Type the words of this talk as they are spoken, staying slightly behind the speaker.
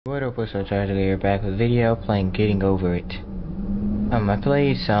What up, what's up, ThatManTragical here, back with a video playing Getting Over It. I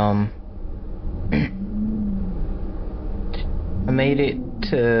played some... I made it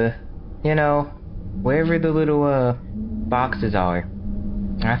to, you know, wherever the little, boxes are.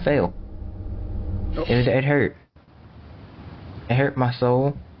 And I failed. It hurt. It hurt my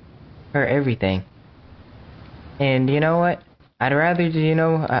soul. Hurt everything. And you know what? I'd rather, you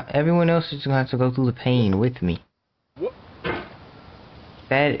know, everyone else is gonna have to go through the pain with me.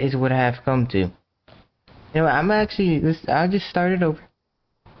 That is what I have come to. You know what, I'm just started over.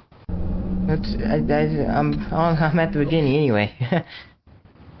 I'm at the beginning anyway.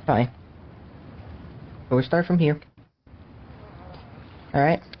 Fine. But we'll start from here.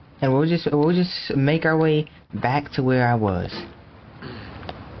 Alright? And we'll just make our way back to where I was.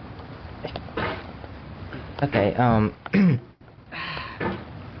 Okay,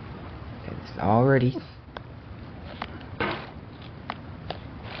 it's already.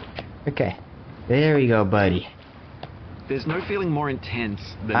 Okay, there we go, buddy. There's no feeling more intense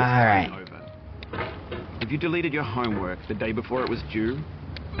than starting over. If you deleted your homework the day before it was due,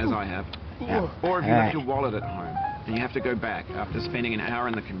 as I have, or if you left your wallet at home and you have to go back after spending an hour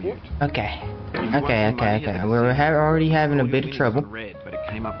in the commute. Okay. We're already having a bit of trouble. Red, but it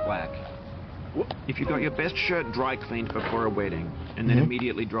came up black. If you got your best shirt dry cleaned before a wedding and then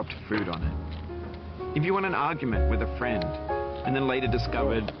immediately dropped food on it. If you won an argument with a friend and then later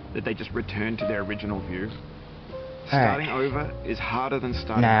discovered that they just returned to their original view. Starting over is harder than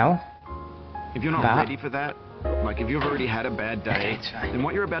starting now. If you're not ready for that, like if you've already had a bad day, then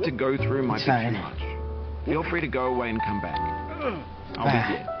what you're about to go through might be too much. Feel free to go away and come back. I'll be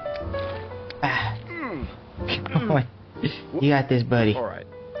here. Come on. You got this, buddy. Alright.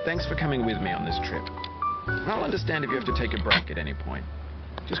 Thanks for coming with me on this trip. I'll understand if you have to take a break at any point.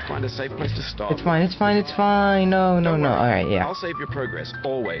 Just find a safe place to stop. It's fine. No. Alright, yeah. I'll save your progress,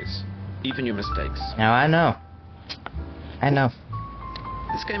 always. Even your mistakes. Now I know.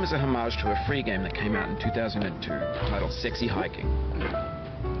 This game is a homage to a free game that came out in 2002, titled Sexy Hiking.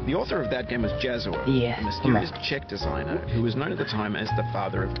 The author of that game was Jazuo, a mysterious Czech designer who was known at the time as the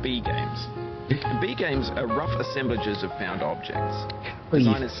father of B games. And B games are rough assemblages of found objects.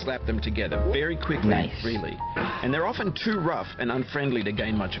 Designers slap them together very quickly and freely, and they're often too rough and unfriendly to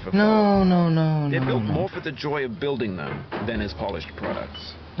gain much of a following. No. They're built more for the joy of building them than as polished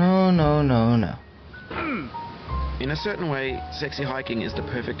products. No. In a certain way, Sexy Hiking is the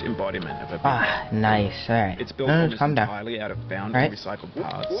perfect embodiment of a B. Nice. Alright. It's built almost entirely out of found and recycled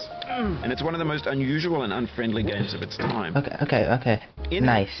parts, and it's one of the most unusual and unfriendly games of its time. Okay. In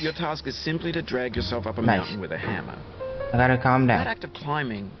it, your task is simply to drag yourself up a mountain with a hammer. I gotta calm down. That act of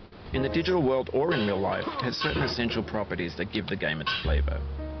climbing, in the digital world or in real life, has certain essential properties that give the game its flavor.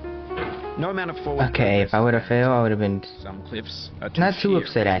 No amount of forward if I would have failed, I would have been some cliffs are not too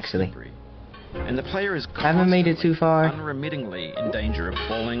upset actually. And the player is haven't made it too far. Unremittingly in danger of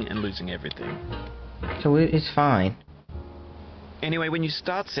falling and losing everything. So it's fine. Anyway, when you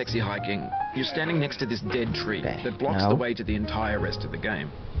start Sexy Hiking, you're standing next to this dead tree that blocks the way to the entire rest of the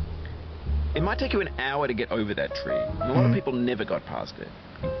game. It might take you an hour to get over that tree, and a lot of people never got past it.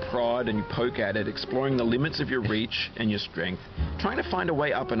 You prod and you poke at it, exploring the limits of your reach and your strength, trying to find a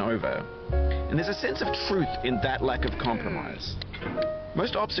way up and over. And there's a sense of truth in that lack of compromise.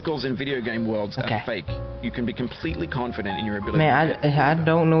 Most obstacles in video game worlds are fake. You can be completely confident in your ability. Man, I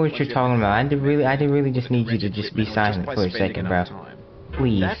don't know what you're talking about. I did really just need you to just be silent for a second, bro.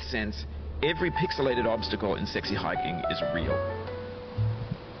 Please. In that sense, every pixelated obstacle in Sexy Hiking is real.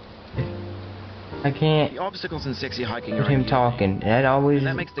 I can't. The obstacles in Sexy Hiking are him talking.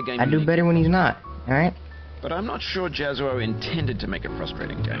 That makes the game I do better when he's not. All right. But I'm not sure Jazuo intended to make a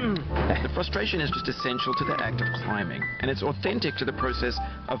frustrating game. The frustration is just essential to the act of climbing, and it's authentic to the process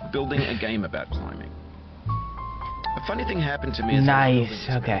of building a game about climbing. A funny thing happened to me as nice.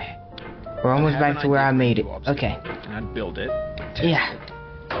 Okay. We're almost back to where I made it. Okay. And I'd build it. Test it,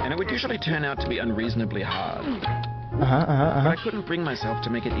 and it would usually turn out to be unreasonably hard. But I couldn't bring myself to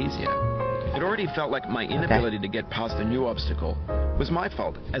make it easier. It already felt like my inability to get past a new obstacle was my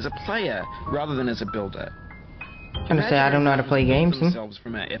fault as a player rather than as a builder. I'm gonna say I don't know how to play games. Themselves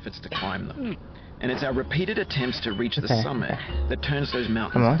from our efforts to climb them, and it's our repeated attempts to reach the summit that turns those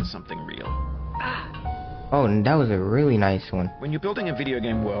mountains into something real. Oh, that was a really nice one. When you're building a video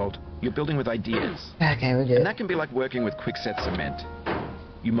game world, you're building with ideas. Okay, we're good. And that can be like working with quickset cement.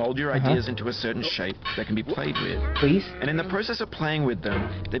 You mold your ideas into a certain shape that can be played with. Please. And in the process of playing with them,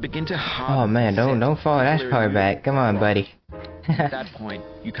 they begin to harden. Oh man, don't fall that far back. Come on, buddy. At that point,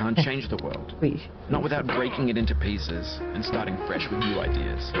 you can't change the world. Please. Not without breaking it into pieces and starting fresh with new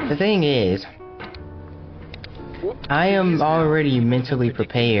ideas. The thing is, I am already mentally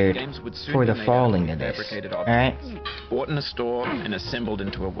prepared Games would soon for be the made out falling of of this. fabricated Alright? objects, bought in a store and assembled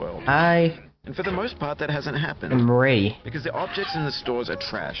into a world. And for the most part, that hasn't happened. I'm ready. Because the objects in the stores are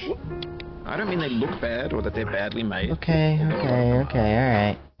trash. I don't mean they look bad or that they're badly made. Okay,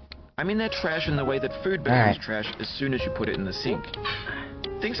 alright. I mean they're trash in the way that food becomes trash as soon as you put it in the sink.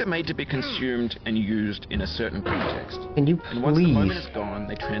 Things are made to be consumed and used in a certain context. Can you And once the moment please? is gone,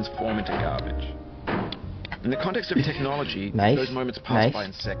 they transform into garbage. In the context of technology, Nice. those moments pass by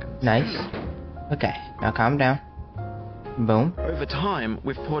in seconds. Nice. Okay, now calm down. Boom. Over time,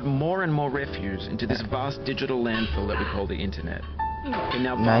 we've poured more and more refuse into this vast digital landfill that we call the internet. It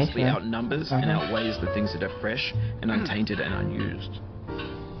now vastly outnumbers and outweighs the things that are fresh and untainted and unused.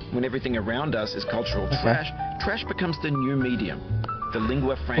 When everything around us is cultural trash, trash becomes the new medium, the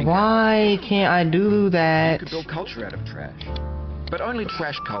lingua franca. Why can't I do that? You could build culture out of trash. But only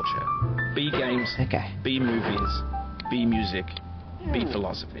trash culture. Be games, be movies, be music, be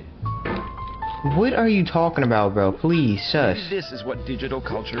philosophy. What are you talking about, bro? Please, shush. Maybe this is what digital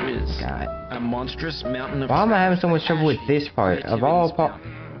culture is. God. A monstrous mountain of Why am I having so much trash, trouble with this part? Of all parts.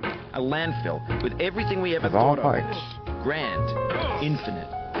 A landfill with everything we ever Of all thought parts. of. Grand, infinite.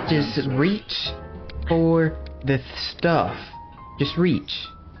 Just reach for the stuff. Just reach.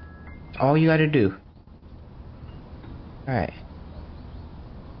 All you gotta do. Alright.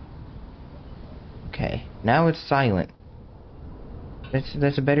 Okay. Now it's silent.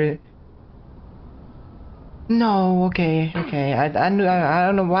 That's a better... No, okay. I knew, I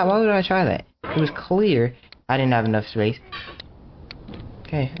don't know, why would I try that? It was clear I didn't have enough space.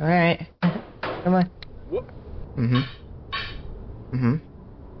 Okay, alright. Come on.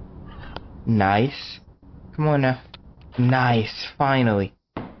 Nice. Come on now. Nice, finally.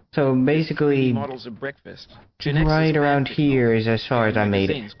 So basically, Models of breakfast. right around here is as far as I made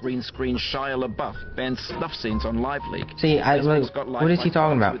it. Green screen Shia LaBeouf banned snuff scenes on Live Leak. See, what is he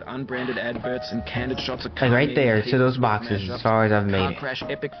talking about? With unbranded adverts and candid shots of Like right there, to those boxes, as far as I've made car it. crash,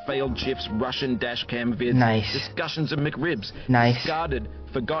 epic failed GIFs, Russian dashcam vids, Nice. discussions of McRibs, Nice. discarded,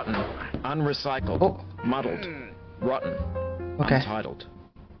 forgotten, unrecycled, muddled, rotten, untitled.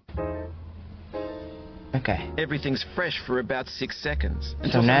 Okay. Everything's fresh for about 6 seconds.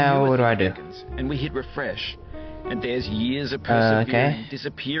 So now what do I do? Seconds, and we hit refresh. And there's years of persevering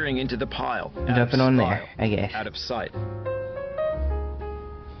disappearing into the pile. Jumping on there, I guess. Out of sight.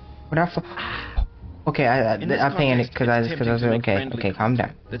 What okay, I panicked because I was okay, calm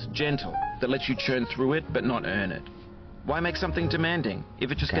down. That's gentle, that lets you churn through it but not earn it. Why make something demanding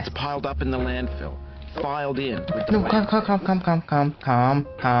if it just gets piled up in the landfill, filed in with the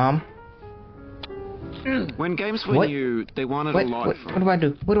calm. When games were new, they wanted a lot from you. What do I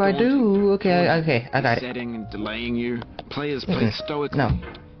do? What do I do? Okay, I got it. Setting and delaying you. Players played stoically. No.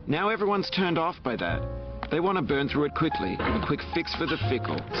 Now everyone's turned off by that. They want to burn through it quickly. A quick fix for the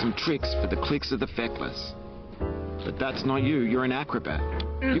fickle. Some tricks for the clicks of the feckless. But that's not you. You're an acrobat.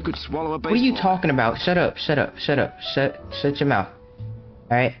 You could swallow a baseball. What are you talking about? Shut up. Shut your mouth.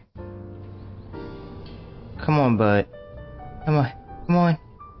 Alright? Come on, bud. Come on.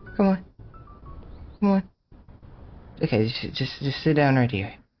 Okay, just sit down right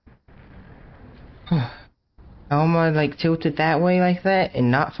here. How am I like tilted that way like that and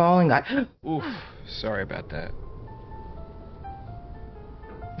not falling? Oof, sorry about that.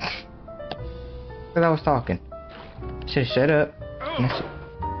 Because I was talking. Should've shut up.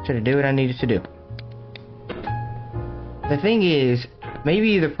 Should've do what I needed to do. The thing is,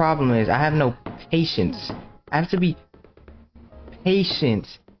 maybe the problem is I have no patience. I have to be patient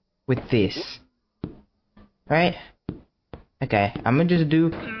with this. Right? Okay, I'm gonna just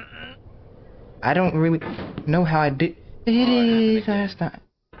do... I don't really know how I do... That's not...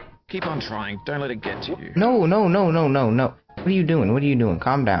 Keep on trying. Don't let it get to you. No. What are you doing?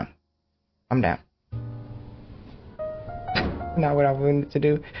 Calm down. Not what I wanted to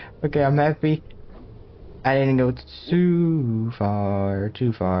do. Okay, I'm happy. I didn't go too far.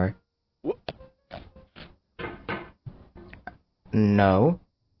 No.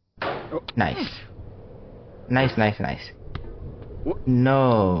 Nice.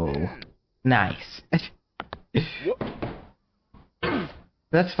 No. Nice.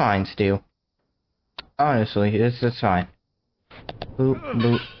 That's fine, still. Honestly, that's fine.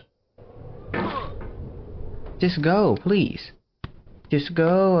 Boop. Just go, please. Just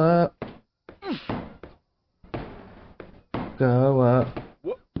go up.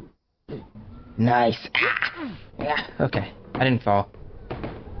 Nice. Okay, I didn't fall.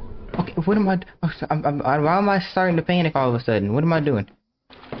 Okay, what am I? Why am I starting to panic all of a sudden? What am I doing?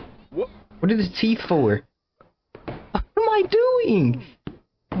 What are the teeth for? What am I doing?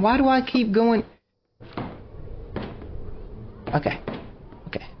 Why do I keep going? Okay.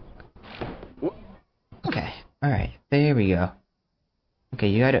 Okay. Okay. Alright. There we go. Okay,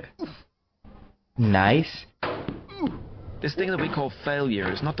 you got it. Nice. This thing that we call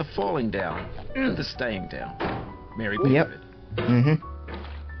failure is not the falling down, but the staying down. Mary Pickford. Yep. Mm-hmm.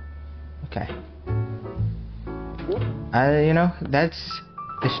 Okay. You know, that's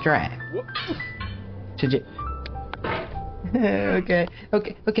the strat. Okay.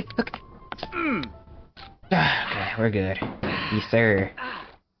 Okay, we're good. Yes, sir.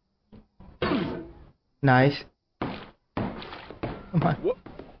 Nice. Come on.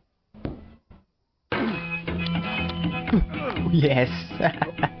 Yes.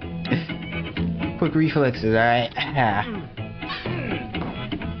 Quick reflexes, alright?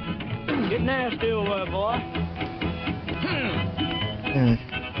 Get nasty over there, boy.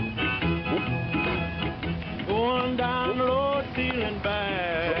 Going down the road feeling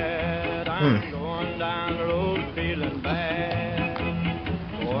bad. I'm going down the road feeling bad.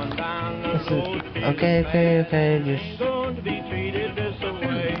 Going down the road feeling okay, just... going to be treated this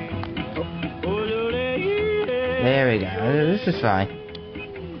way. There we go. This is fine.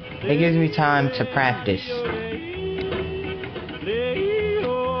 It gives me time to practice.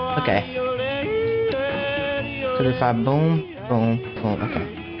 Okay. Because if I boom, boom, boom, okay.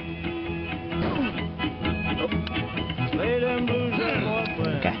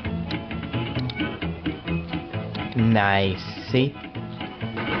 Okay. Nice. See?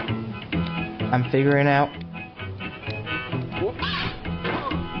 I'm figuring out.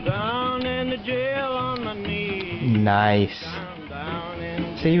 Down in the jail on my knees. Nice.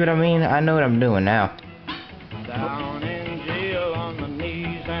 See what I mean? I know what I'm doing now. Down in jail on my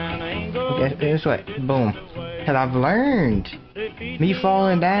knees and I ain't going Okay, this way. Boom. Cause I've learned. Me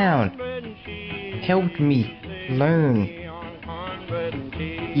falling down helped me learn.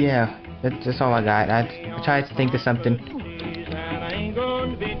 Yeah, that's all I got. I tried to think of something.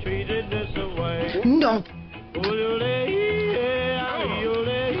 No.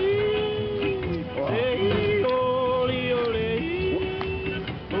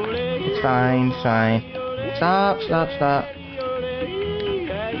 It's fine, it's fine. Stop.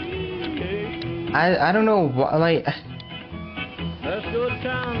 I don't know what, like... Let's go to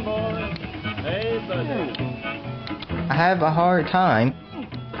town, boy. Hey, buddy. I have a hard time.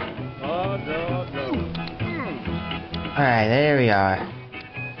 Alright, there we are.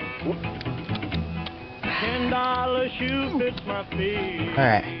 $10 shoe fits my feet.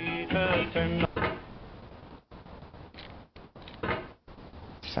 Alright.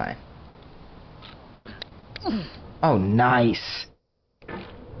 Fine. Oh, nice.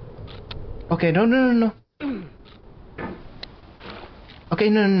 Okay, no. Okay,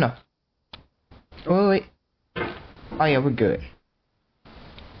 no. Wait. Oh yeah, we're good.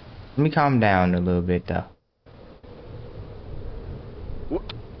 Let me calm down a little bit though.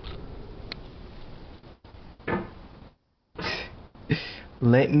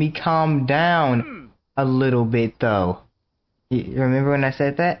 Let me calm down a little bit though. You remember when I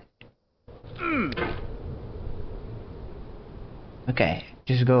said that? Okay,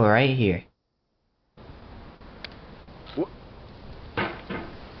 just go right here.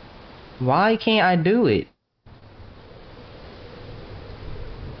 Why can't I do it?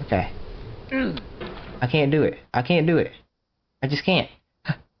 Okay. I can't do it. I just can't.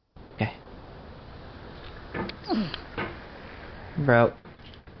 Okay. Bro.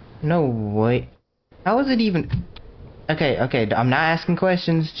 No way. How is it even... Okay, I'm not asking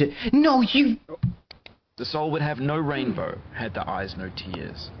questions. No, you... The soul would have no rainbow, had the eyes no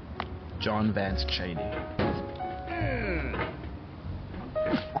tears. John Vance Cheney.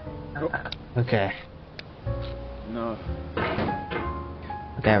 Okay. No.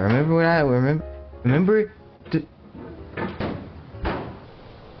 Okay, remember what I remember to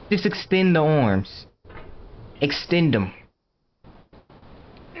just extend the arms. Extend them.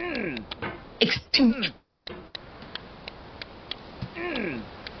 Extend.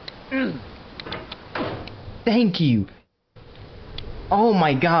 Thank you. Oh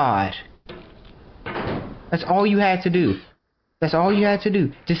my god. That's all you had to do.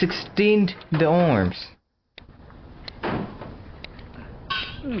 Just extend the arms.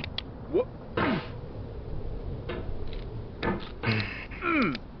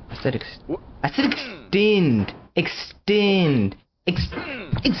 I said extend. Extend.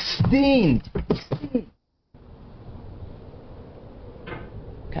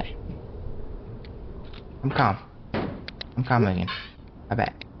 Okay. I'm calm again. I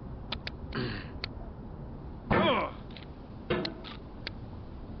bet.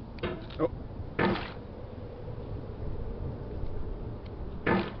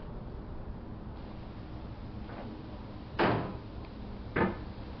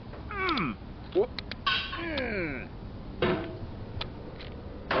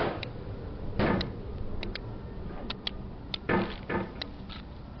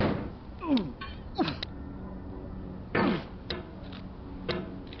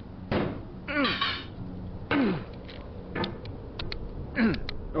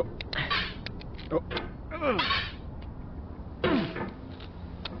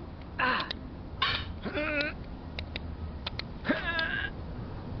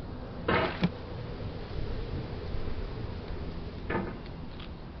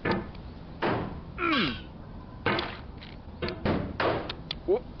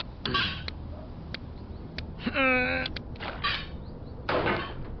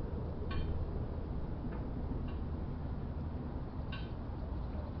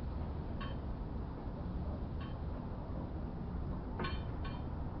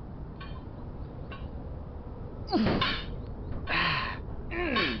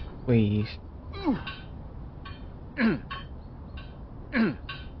 Please.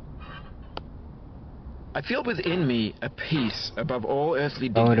 I feel within me a peace above all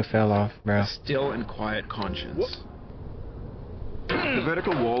earthly Oh, it dignity, fell off, bro. a still and quiet conscience. The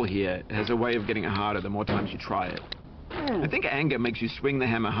vertical wall here has a way of getting harder the more times you try it. I think anger makes you swing the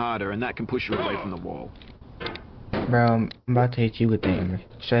hammer harder, and that can push you away from the wall. Bro, I'm about to hit you with the hammer.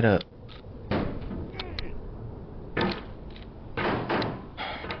 Shut up.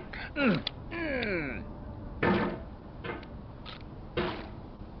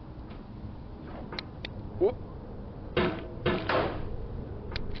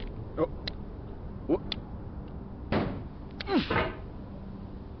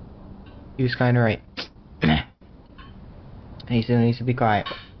 He was kinda right. He still needs to be quiet.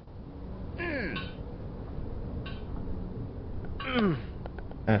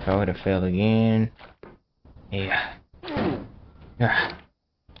 If I would have failed again. Yeah. Ah.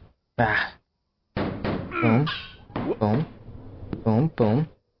 Ah. Boom. Boom. Boom. Boom.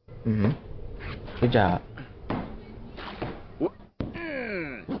 Good job.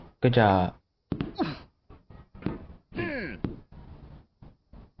 Good job.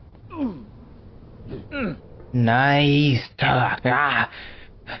 Nice. Ah.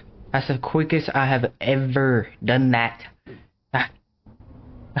 That's the quickest I have ever done that. Ah.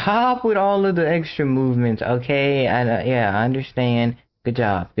 Hop with all of the extra movements, okay? Yeah, I understand. Good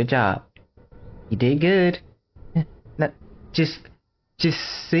job. Good job. You did good. No, just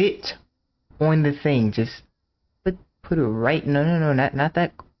sit on the thing. Just put it right. No, not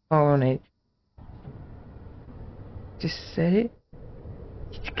that on it. Just set it.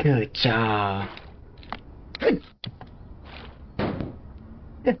 Good job. Good.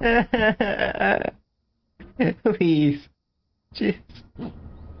 Please, just.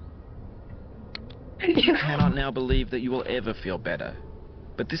 You cannot now believe that you will ever feel better.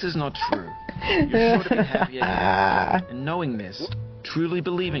 But this is not true. You're sure to be happy again. And knowing this, truly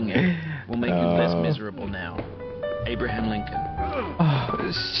believing it, will make you less miserable now. Abraham Lincoln.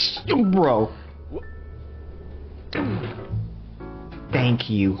 Oh, bro. Thank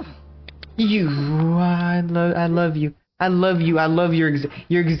you. I love you. I love you. I love your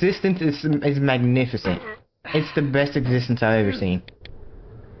existence is magnificent. It's the best existence I've ever seen.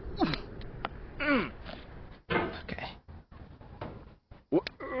 Okay.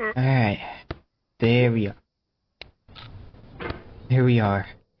 Alright. There we are. Here we are.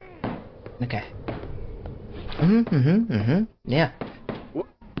 Okay. Yeah.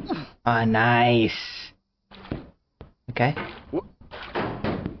 Ah, nice. Okay.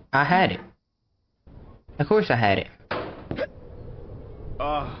 I had it. Of course I had it.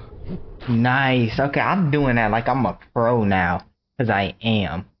 Nice. Okay, I'm doing that like I'm a pro now. Because I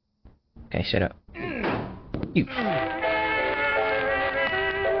am. Okay, shut up. You.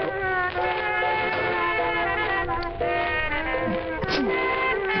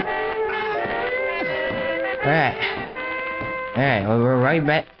 Alright. Alright, well, we're right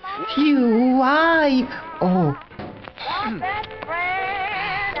back. Phew, why? Oh.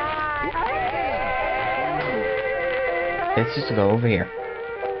 Let's just go over here.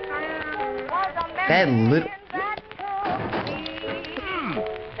 That little...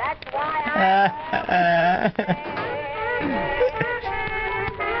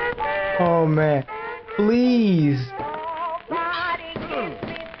 Oh man. Please.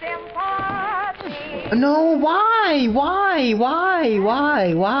 No, why? Why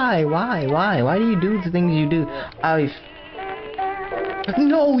do you do the things you do?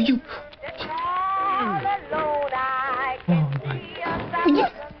 No, you...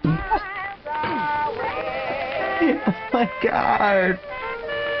 Oh my god.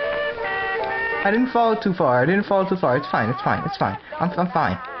 I didn't fall too far. It's fine. I'm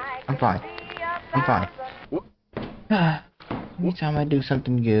fine. Anytime I do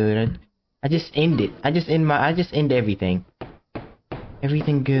something good, I just end it. I just end everything.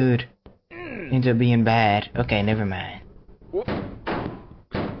 Everything good ends up being bad. Okay, never mind.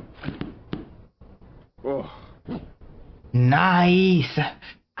 Nice.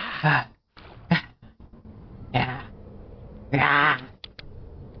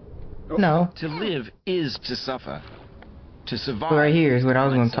 No. To live is to suffer. To survive. Well, right here is what I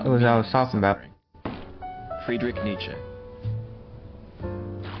was talking about. Friedrich Nietzsche.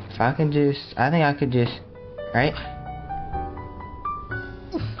 If I can just, I think I could just, right?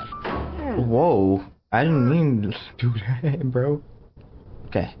 Whoa! I didn't mean to do that, bro.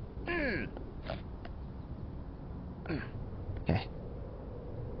 Okay. Okay.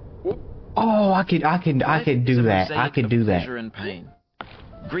 Oh, I could do that. I could do that. Pleasure and pain.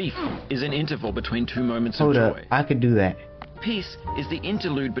 Grief is an interval between two moments of Hold up, joy. I could do that. Peace is the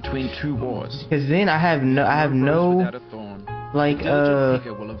interlude between two wars. Cause then I have no Without a thorn. like Diligent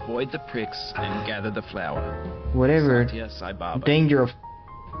picker will avoid the pricks and gather the flower. whatever Satya Sai Baba. danger of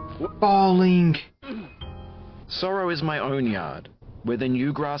falling. Sorrow is my own yard, where the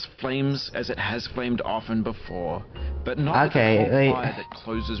new grass flames as it has flamed often before, but not Okay, with the wait. cold fire that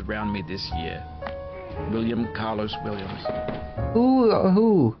closes round me this year. William Carlos Williams. Who?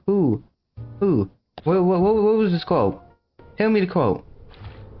 What was this quote? Tell me the quote.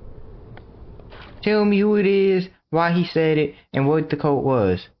 Tell me who it is, why he said it, and what the quote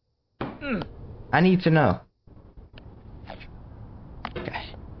was. I need to know. Okay.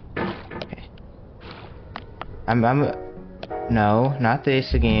 No, not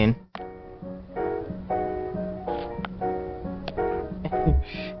this again.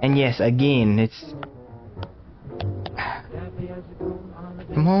 And yes, again, it's...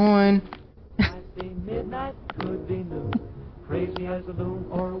 Come on.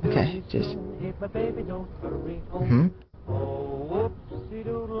 Okay, just... Mm-hmm.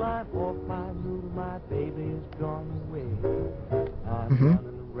 Mm-hmm.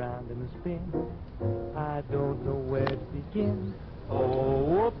 I don't know where to begin.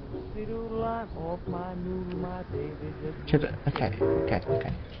 Oh, my baby just... Okay.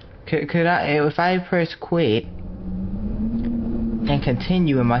 Could I, if I press quit and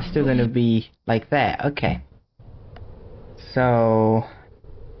continue, am I still gonna be like that? Okay. So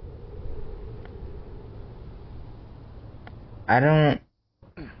I don't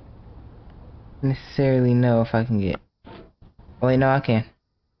necessarily know if I can get... Oh wait, no, I can.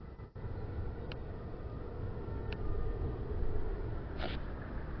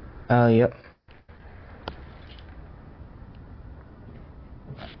 Oh, yep.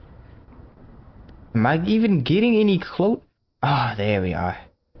 Am I even getting any close? Ah, there we are.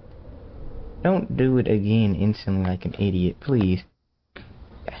 Don't do it again instantly like an idiot, please.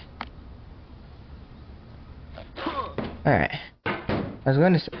 Okay. Alright. I was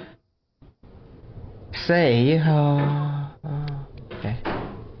going to say...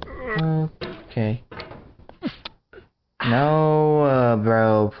 Okay. No,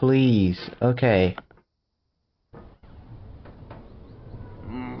 bro, please. Okay.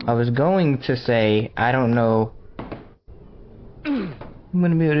 I was going to say, I don't know. I'm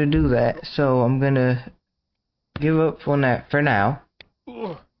gonna be able to do that, so I'm gonna give up on that for now.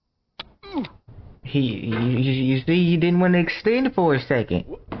 You see, he didn't want to extend for a second.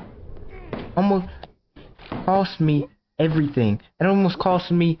 Almost cost me everything. It almost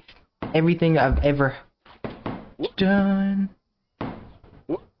cost me everything I've ever done.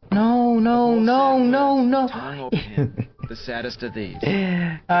 No. The saddest of these.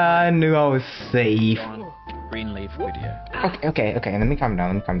 I knew I was safe. Greenleaf Whittier. Okay. Let me calm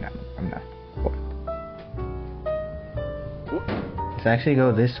down. Let's actually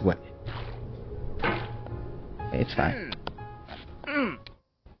go this way. It's fine.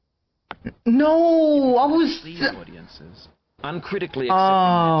 No, I was... These audiences uncritically accepting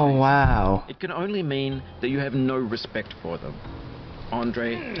Oh, their taste. wow. It can only mean that you have no respect for them.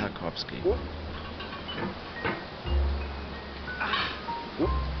 Andrei Tarkovsky.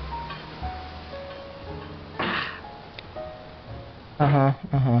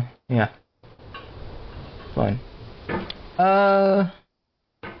 Yeah. Fun. I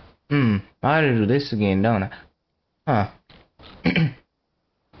gotta do this again, don't I?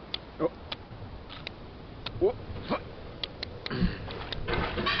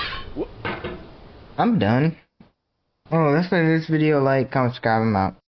 I'm done. Oh, that's been this video. Like, comment, subscribe, I'm out.